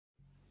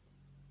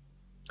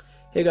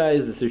Hey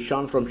guys, this is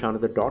Shan from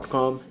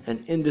shanatha.com,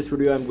 and in this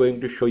video I'm going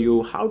to show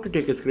you how to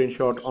take a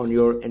screenshot on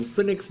your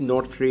Infinix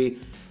Note 3,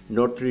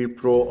 Note 3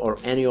 Pro or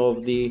any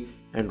of the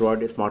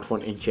Android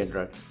smartphone in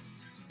general.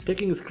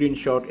 Taking a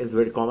screenshot is a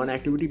very common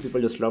activity.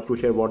 People just love to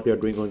share what they are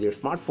doing on their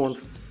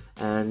smartphones,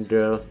 and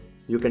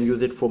you can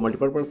use it for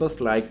multiple purposes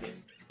like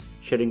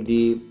sharing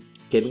the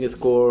gaming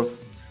score,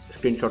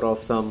 screenshot of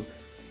some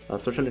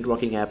social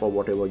networking app or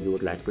whatever you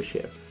would like to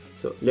share.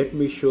 So let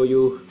me show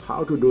you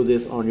how to do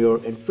this on your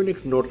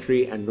Infinix Note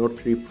 3 and Note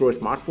 3 Pro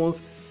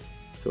smartphones.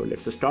 So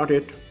let's start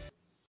it.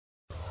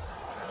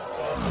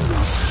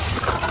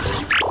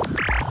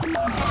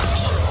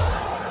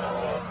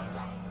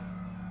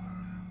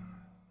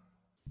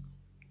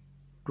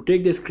 To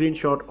take the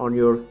screenshot on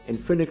your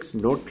Infinix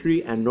Note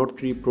 3 and Note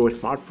 3 Pro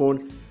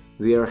smartphone,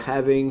 we are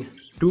having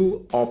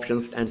two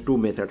options and two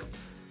methods.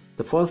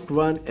 The first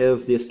one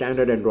is the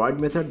standard Android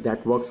method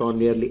that works on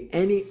nearly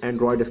any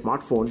Android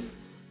smartphone.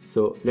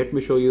 So let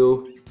me show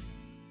you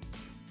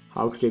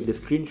how to take the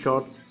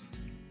screenshot.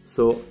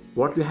 So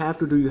what you have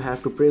to do, you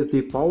have to press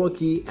the power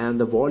key and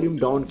the volume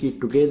down key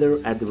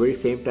together at the very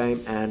same time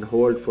and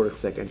hold for a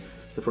second.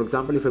 So for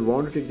example, if I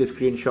want to take the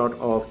screenshot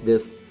of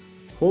this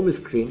home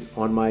screen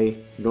on my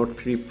Note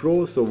 3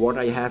 Pro, so what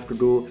I have to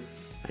do,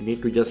 I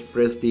need to just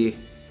press the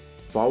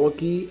power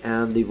key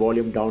and the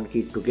volume down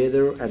key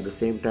together at the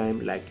same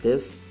time like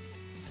this.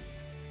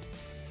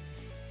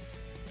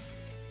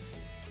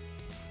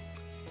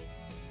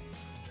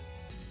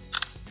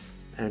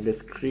 And the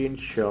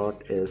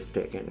screenshot is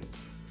taken.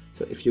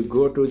 So if you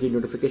go to the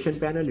notification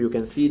panel, you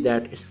can see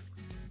that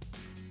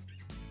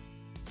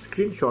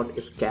screenshot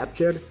is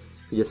captured.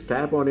 You just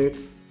tap on it,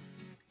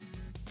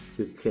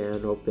 you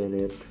can open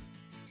it,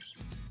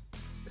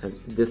 and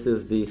this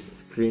is the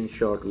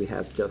screenshot we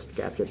have just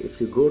captured. If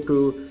you go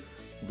to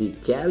the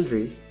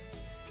gallery,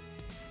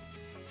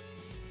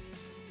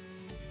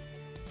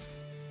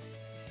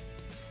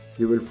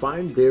 you will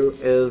find there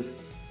is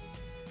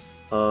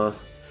a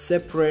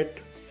separate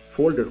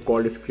folder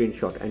called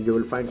screenshot, and you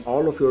will find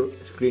all of your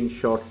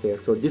screenshots there.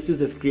 So this is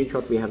a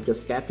screenshot we have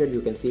just captured.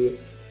 You can see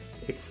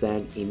it's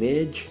an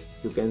image.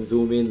 You can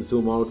zoom in,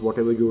 zoom out,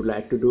 whatever you would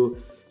like to do.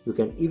 You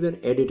can even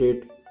edit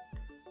it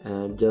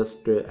and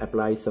just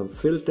apply some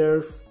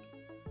filters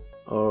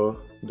or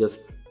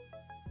just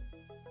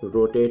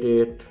rotate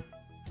it,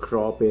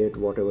 crop it,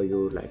 whatever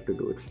you would like to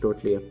do. It's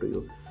totally up to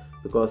you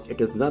because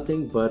it is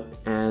nothing but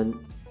an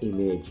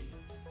image.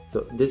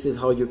 So this is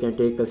how you can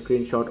take a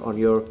screenshot on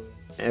your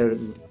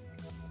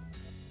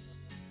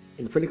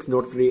Infinix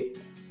Note 3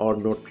 or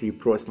Note 3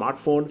 Pro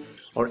smartphone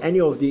or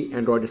any of the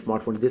Android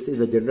smartphones. This is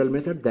the general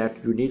method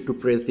that you need to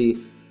press the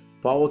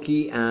power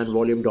key and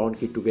volume down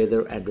key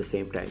together at the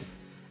same time.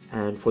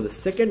 And for the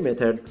second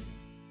method,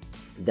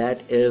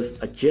 that is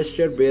a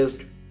gesture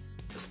based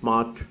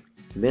smart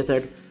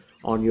method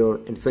on your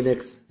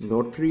Infinix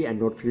Note 3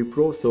 and Note 3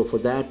 Pro. So for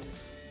that,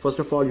 first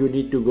of all, you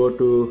need to go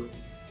to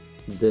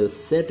the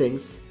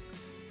settings.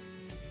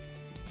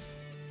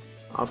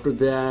 After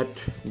that,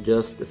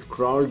 just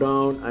scroll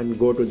down and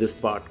go to this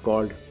part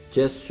called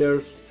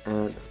gestures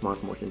and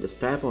smart motion. Just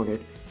tap on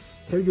it.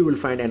 Here you will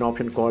find an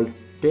option called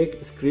take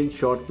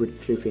screenshot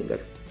with 3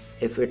 fingers.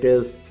 If it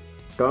is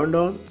turned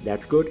on,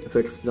 that's good. If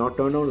it's not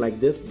turned on like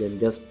this, then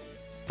just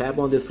tap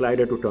on the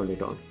slider to turn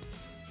it on.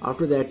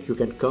 After that, you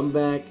can come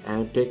back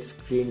and take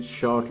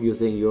screenshot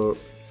using your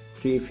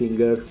 3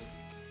 fingers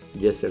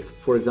gestures.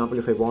 For example,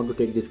 if I want to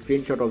take the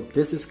screenshot of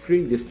this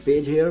screen, this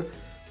page here,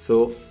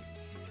 so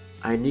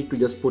I need to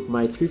just put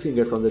my 3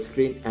 fingers on the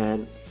screen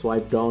and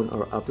swipe down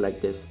or up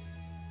like this,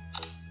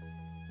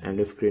 and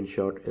the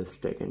screenshot is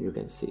taken. You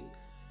can see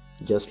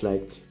just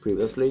like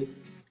previously.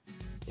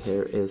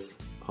 Here is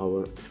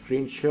our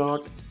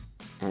screenshot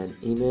and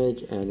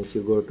image, and if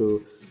you go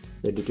to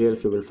the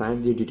details, you will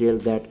find the detail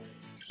that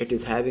it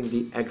is having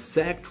the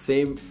exact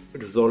same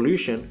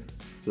resolution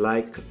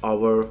like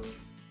our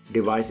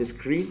device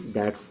screen,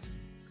 that's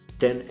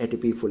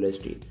 1080p Full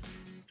HD.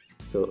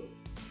 So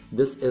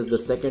this is the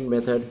second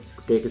method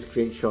to take a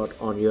screenshot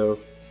on your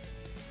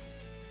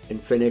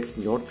Infinix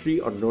Note 3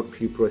 or Note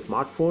 3 Pro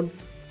smartphone.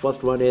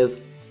 First one is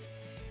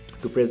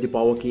to press the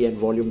power key and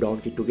volume down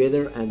key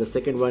together, and the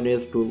second one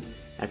is to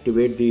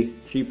activate the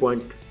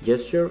 3-point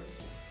gesture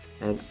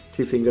and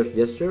 3 fingers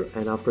gesture,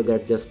 and after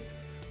that just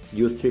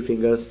use 3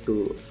 fingers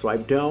to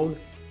swipe down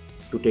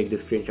to take the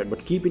screenshot.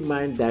 But keep in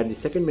mind that the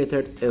second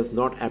method is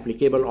not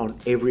applicable on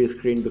every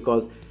screen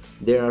because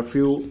there are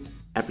few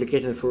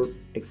applications, for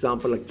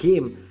example a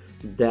game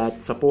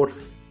that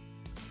supports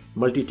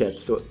multi-touch.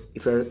 So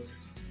if you're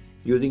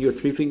using your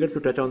 3 fingers to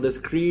touch on the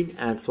screen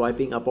and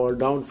swiping up or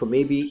down, so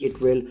maybe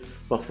it will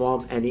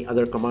perform any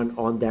other command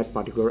on that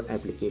particular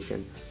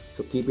application.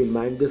 So keep in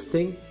mind this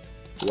thing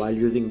while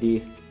using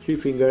the 3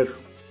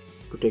 fingers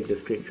to take the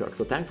screenshot.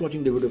 So thanks for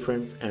watching the video,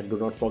 friends, and do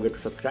not forget to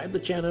subscribe the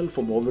channel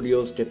for more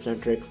videos, tips and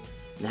tricks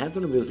and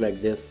hands-on videos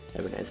like this.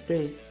 Have a nice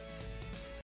day.